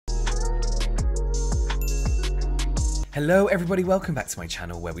Hello everybody, welcome back to my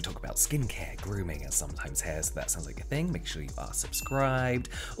channel where we talk about skincare, grooming, and sometimes hair, so that sounds like a thing. Make sure you are subscribed.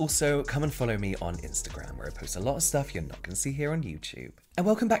 Also, come and follow me on Instagram where I post a lot of stuff you're not going to see here on YouTube. And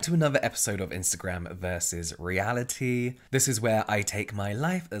welcome back to another episode of Instagram versus reality. This is where I take my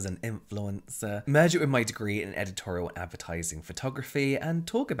life as an influencer, merge it with my degree in editorial and advertising photography, and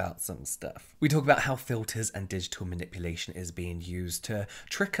talk about some stuff. We talk about how filters and digital manipulation is being used to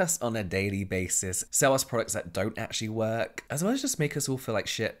trick us on a daily basis, sell us products that don't actually work, as well as just make us all feel like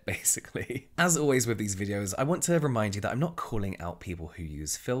shit, basically. As always with these videos, I want to remind you that I'm not calling out people who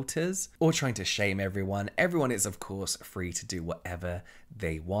use filters or trying to shame everyone. Everyone is, of course, free to do whatever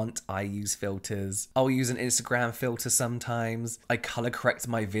they want. I use filters. I'll use an Instagram filter sometimes. I color correct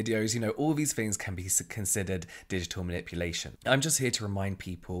my videos. You know, all these things can be considered digital manipulation. I'm just here to remind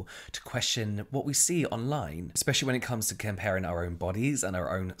people to question what we see online, especially when it comes to comparing our own bodies and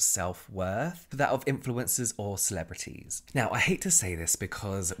our own self-worth to that of influencers or celebrities. Now, I hate to say this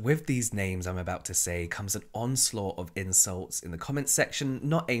because with these names I'm about to say comes an onslaught of insults in the comments section,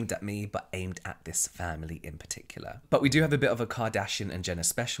 not aimed at me, but aimed at this family in particular. But we do have a bit of a Kardashian and Jenner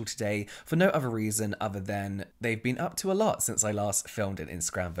special today for no other reason other than they've been up to a lot since I last filmed an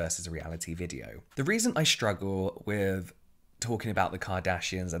Instagram versus reality video. The reason I struggle with talking about the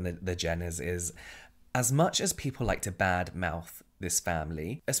Kardashians and the Jenners is, as much as people like to badmouth this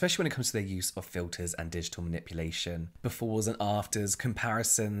family, especially when it comes to their use of filters and digital manipulation, befores and afters,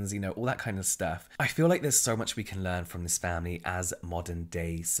 comparisons, you know, all that kind of stuff. I feel like there's so much we can learn from this family as modern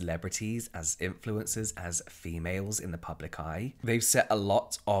day celebrities, as influencers, as females in the public eye. They've set a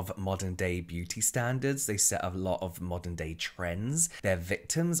lot of modern day beauty standards. They set a lot of modern day trends. They're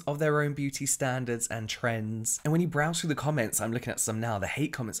victims of their own beauty standards and trends. And when you browse through the comments, I'm looking at some now, the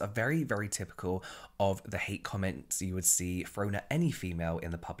hate comments are very, very typical of the hate comments you would see thrown at any female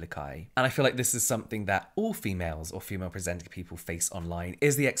in the public eye. And I feel like this is something that all females or female presenting people face online,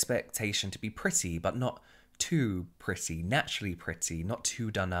 is the expectation to be pretty, but not too pretty, naturally pretty, not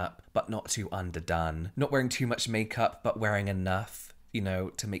too done up, but not too underdone, not wearing too much makeup, but wearing enough, you know,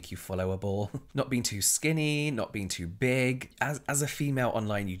 to make you followable, not being too skinny, not being too big. As a female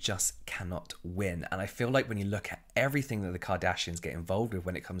online, you just cannot win. And I feel like when you look at everything that the Kardashians get involved with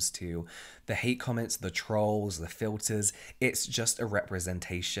when it comes to the hate comments, the trolls, the filters, it's just a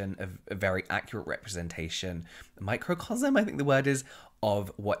representation, a very accurate representation, a microcosm, I think the word is,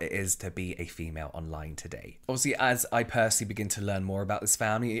 of what it is to be a female online today. Obviously, as I personally begin to learn more about this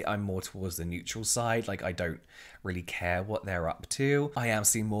family, I'm more towards the neutral side. Like, I don't really care what they're up to. I am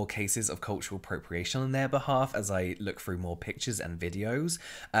seeing more cases of cultural appropriation on their behalf as I look through more pictures and videos.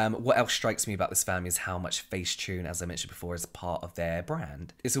 What else strikes me about this family is how much Facetune, as I mentioned before, is part of their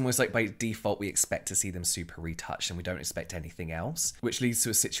brand. It's almost like by default we expect to see them super retouched and we don't expect anything else, which leads to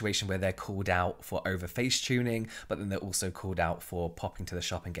a situation where they're called out for over Facetuning, but then they're also called out for popping to the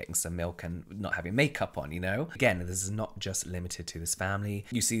shop and getting some milk and not having makeup on, you know? Again, this is not just limited to this family.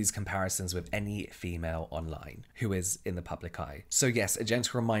 You see these comparisons with any female online who is in the public eye. So yes, a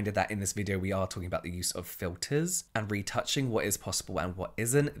gentle reminder that in this video we are talking about the use of filters and retouching what is possible and what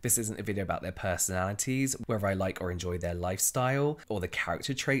isn't. This isn't a video about their personalities, whether I like or enjoy their lifestyle, or the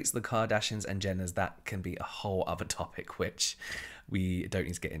character traits of the Kardashians and Jenners. That can be a whole other topic, which we don't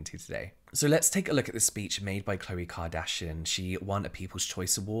need to get into today. So let's take a look at the speech made by Khloe Kardashian. She won a People's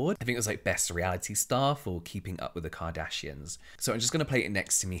Choice Award. I think it was like Best Reality Star for Keeping Up with the Kardashians. So I'm just going to play it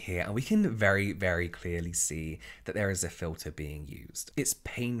next to me here, and we can very, very clearly see that there is a filter being used. It's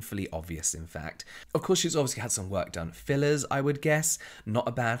painfully obvious, in fact. Of course, she's obviously had some work done. Fillers, I would guess, not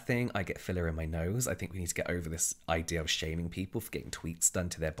a bad thing. I get filler in my nose. I think we need to get over this idea of shaming people for getting tweaks done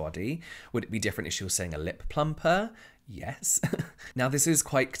to their body. Would it be different if she was saying a lip plumper? Yes. Now, this is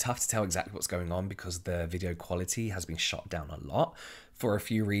quite tough to tell exactly what's going on because the video quality has been shot down a lot for a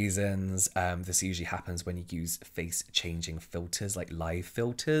few reasons. This usually happens when you use face changing filters, like live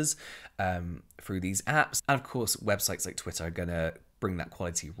filters, through these apps. And of course, websites like Twitter are gonna bring that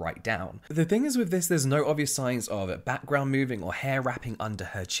quality right down. The thing is with this, there's no obvious signs of background moving or hair wrapping under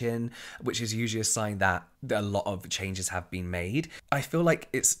her chin, which is usually a sign that a lot of changes have been made. I feel like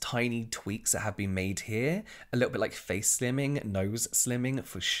it's tiny tweaks that have been made here, a little bit like face slimming, nose slimming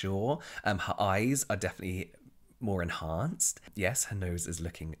for sure. Her eyes are definitely more enhanced. Yes, her nose is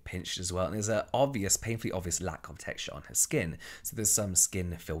looking pinched as well, and there's an obvious, painfully obvious lack of texture on her skin, so there's some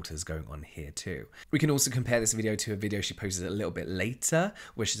skin filters going on here too. We can also compare this video to a video she posted a little bit later,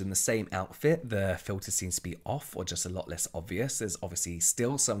 where she's in the same outfit. The filter seems to be off or just a lot less obvious. There's obviously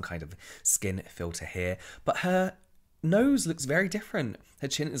still some kind of skin filter here, but her nose looks very different. Her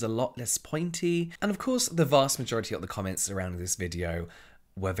chin is a lot less pointy, and of course the vast majority of the comments around this video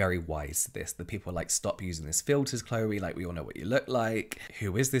were very wise to this. The people were like, stop using this filters, Khloe. Like, we all know what you look like.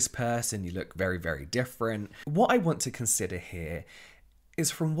 Who is this person? You look very, very different. What I want to consider here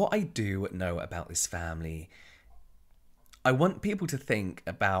is, from what I do know about this family, I want people to think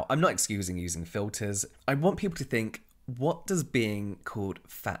about, I'm not excusing using filters. I want people to think, what does being called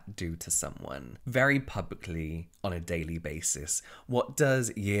fat do to someone very publicly on a daily basis? What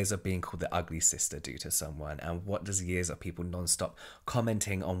does years of being called the ugly sister do to someone? And what does years of people nonstop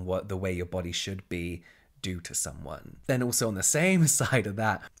commenting on what the way your body should be do to someone? Then also on the same side of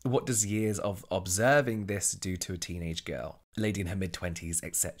that, what does years of observing this do to a teenage girl, a lady in her mid-20s,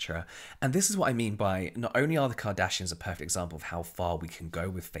 etc.? And this is what I mean by, not only are the Kardashians a perfect example of how far we can go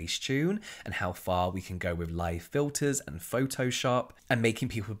with Facetune and how far we can go with live filters and Photoshop and making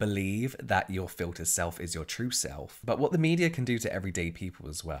people believe that your filtered self is your true self, but what the media can do to everyday people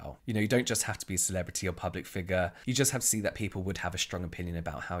as well. You know, you don't just have to be a celebrity or public figure. You just have to see that people would have a strong opinion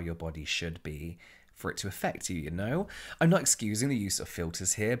about how your body should be for it to affect you, you know? I'm not excusing the use of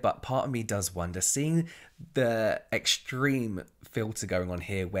filters here, but part of me does wonder, seeing the extreme filter going on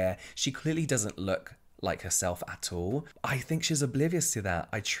here where she clearly doesn't look like herself at all. I think she's oblivious to that.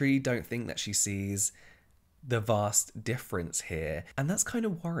 I truly don't think that she sees the vast difference here, and that's kind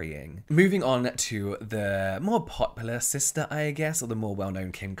of worrying. Moving on to the more popular sister, I guess, or the more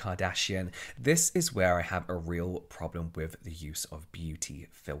well-known Kim Kardashian, this is where I have a real problem with the use of beauty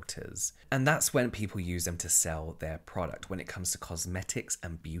filters. And that's when people use them to sell their product, when it comes to cosmetics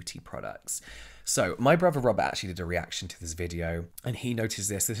and beauty products. So my brother Robert actually did a reaction to this video, and he noticed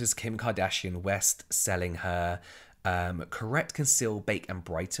this. This is Kim Kardashian West selling her Correct, Conceal, Bake and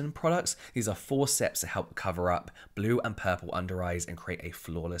Brighten products. These are 4 steps to help cover up blue and purple under eyes and create a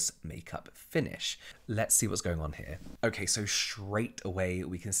flawless makeup finish. Let's see what's going on here. Okay, so straight away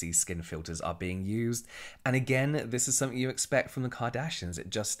we can see skin filters are being used. And again, this is something you expect from the Kardashians. It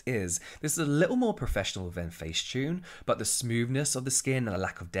just is. This is a little more professional than Facetune, but the smoothness of the skin and a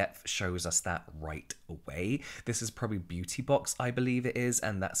lack of depth shows us that right away. This is probably Beauty Box, I believe it is,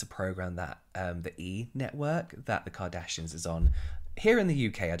 and that's a program that the E network that the Kardashians is on here in the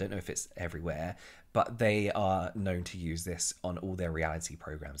UK. I don't know if it's everywhere, but they are known to use this on all their reality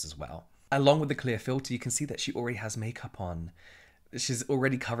programs as well. Along with the clear filter, you can see that she already has makeup on. She's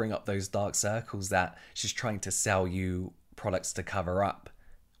already covering up those dark circles that she's trying to sell you products to cover up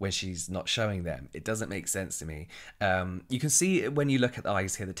when she's not showing them. It doesn't make sense to me. You can see when you look at the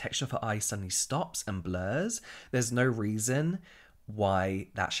eyes here, the texture of her eyes suddenly stops and blurs. There's no reason why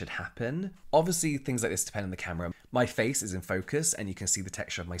that should happen. Obviously, things like this depend on the camera. My face is in focus and you can see the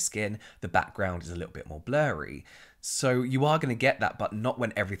texture of my skin. The background is a little bit more blurry. So you are going to get that, but not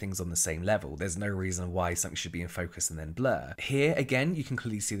when everything's on the same level. There's no reason why something should be in focus and then blur. Here, again, you can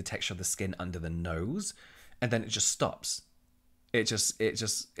clearly see the texture of the skin under the nose, and then it just stops. It just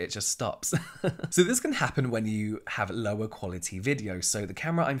stops. So this can happen when you have lower quality video. So the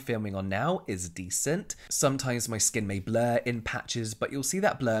camera I'm filming on now is decent. Sometimes my skin may blur in patches, but you'll see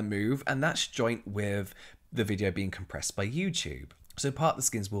that blur move, and that's joint with the video being compressed by YouTube. So part of the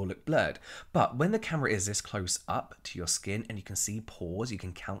skins will look blurred. But when the camera is this close up to your skin and you can see pores, you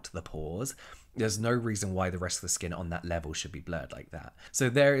can count the pores, there's no reason why the rest of the skin on that level should be blurred like that. So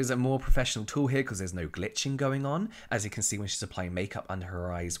there is a more professional tool here because there's no glitching going on. As you can see when she's applying makeup under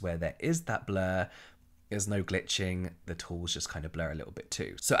her eyes where there is that blur, there's no glitching, the tools just kind of blur a little bit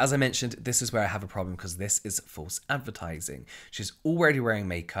too. So as I mentioned, this is where I have a problem because this is false advertising. She's already wearing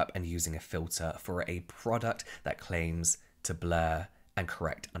makeup and using a filter for a product that claims to blur and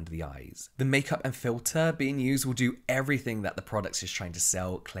correct under the eyes. The makeup and filter being used will do everything that the product she's trying to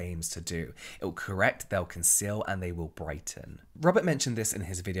sell claims to do. It will correct, they'll conceal, and they will brighten. Robert mentioned this in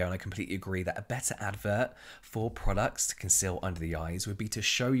his video, and I completely agree that a better advert for products to conceal under the eyes would be to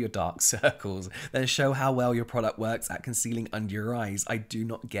show your dark circles, then show how well your product works at concealing under your eyes. I do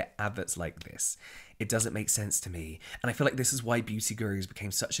not get adverts like this. It doesn't make sense to me. And I feel like this is why beauty gurus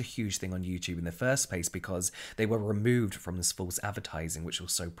became such a huge thing on YouTube in the first place, because they were removed from this false advertising, which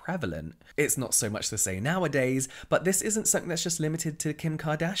was so prevalent. It's not so much to say nowadays, but this isn't something that's just limited to Kim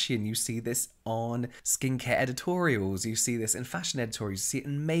Kardashian. You see this on skincare editorials, you see this in fashion editorials, you see it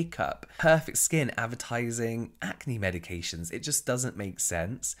in makeup, perfect skin advertising, acne medications. It just doesn't make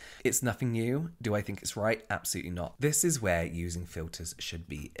sense. It's nothing new. Do I think it's right? Absolutely not. This is where using filters should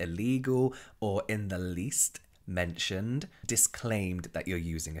be illegal, or in the least mentioned, disclaimed that you're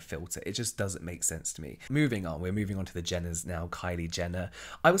using a filter. It just doesn't make sense to me. Moving on, we're moving on to the Jenners now. Kylie Jenner.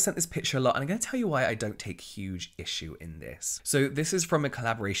 I was sent this picture a lot, and I'm going to tell you why I don't take huge issue in this. So this is from a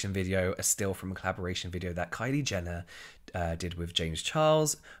collaboration video, a still from a collaboration video that Kylie Jenner did with James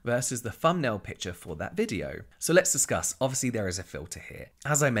Charles versus the thumbnail picture for that video. So let's discuss. Obviously, there is a filter here.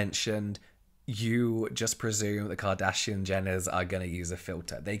 As I mentioned, you just presume the Kardashian Jenners are going to use a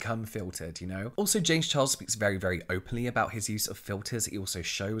filter. They come filtered, you know? Also, James Charles speaks very, very openly about his use of filters. He also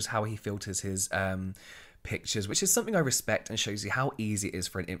shows how he filters his pictures, which is something I respect, and shows you how easy it is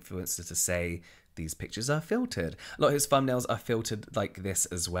for an influencer to say these pictures are filtered. A lot of his thumbnails are filtered like this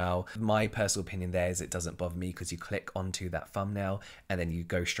as well. My personal opinion there is it doesn't bother me because you click onto that thumbnail and then you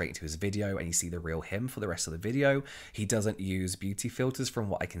go straight into his video and you see the real him for the rest of the video. He doesn't use beauty filters from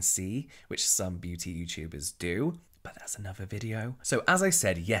what I can see, which some beauty YouTubers do, but that's another video. So as I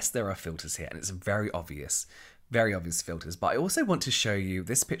said, yes, there are filters here, and it's very obvious filters, but I also want to show you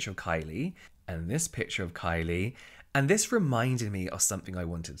this picture of Kylie and this picture of Kylie. And this reminded me of something I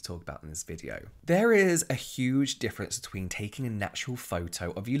wanted to talk about in this video. There is a huge difference between taking a natural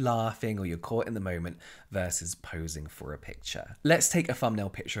photo of you laughing or you're caught in the moment versus posing for a picture. Let's take a thumbnail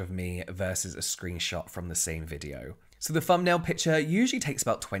picture of me versus a screenshot from the same video. So the thumbnail picture usually takes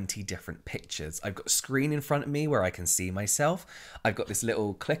about 20 different pictures. I've got a screen in front of me where I can see myself. I've got this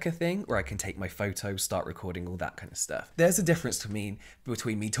little clicker thing where I can take my photo, start recording, all that kind of stuff. There's a difference between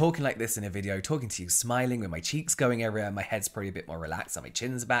me talking like this in a video, talking to you, smiling with my cheeks going everywhere, my head's probably a bit more relaxed and my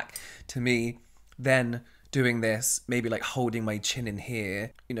chin's back to me, then doing this, maybe like holding my chin in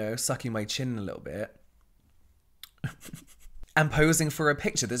here, you know, sucking my chin a little bit. And posing for a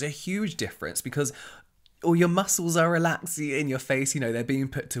picture. There's a huge difference because all your muscles are relaxing in your face, you know, they're being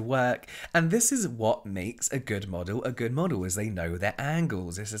put to work. And this is what makes a good model, is they know their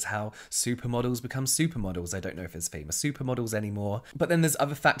angles. This is how supermodels become supermodels. I don't know if there's famous supermodels anymore. But then there's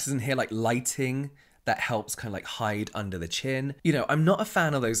other factors in here like lighting, that helps kind of like hide under the chin. You know, I'm not a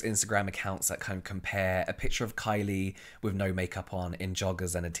fan of those Instagram accounts that kind of compare a picture of Kylie with no makeup on in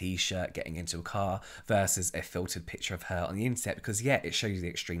joggers and a t-shirt getting into a car versus a filtered picture of her on the internet, because yeah, it shows you the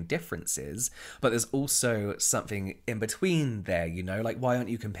extreme differences, but there's also something in between there, you know, like why aren't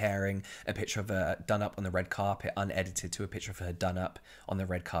you comparing a picture of her done up on the red carpet unedited to a picture of her done up on the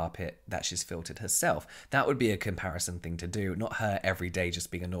red carpet that she's filtered herself? That would be a comparison thing to do, not her every day just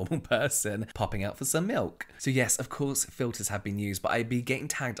being a normal person popping out for some milk. So yes, of course filters have been used, but I'd be getting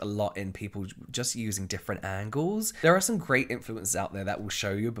tagged a lot in people just using different angles. There are some great influencers out there that will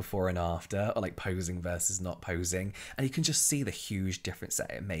show you before and after, or like posing versus not posing, and you can just see the huge difference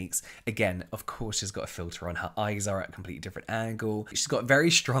that it makes. Again, of course she's got a filter on, her eyes are at a completely different angle, she's got a very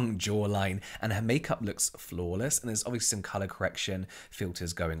strong jawline, and her makeup looks flawless, and there's obviously some color correction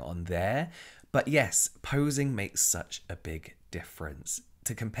filters going on there. But yes, posing makes such a big difference.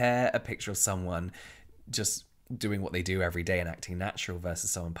 To compare a picture of someone just doing what they do every day and acting natural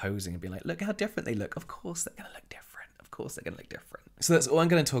versus someone posing and being like, look how different they look. Of course they're going to look different. Of course they're going to look different. So that's all I'm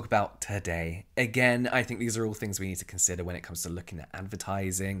going to talk about today. Again, I think these are all things we need to consider when it comes to looking at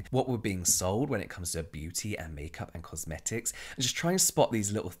advertising, what we're being sold when it comes to beauty and makeup and cosmetics, and just try and spot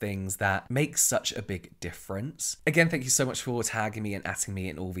these little things that make such a big difference. Again, thank you so much for tagging me and atting me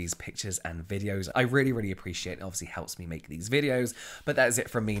in all these pictures and videos. I really, really appreciate it. It obviously helps me make these videos, but that is it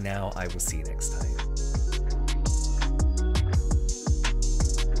from me now. I will see you next time.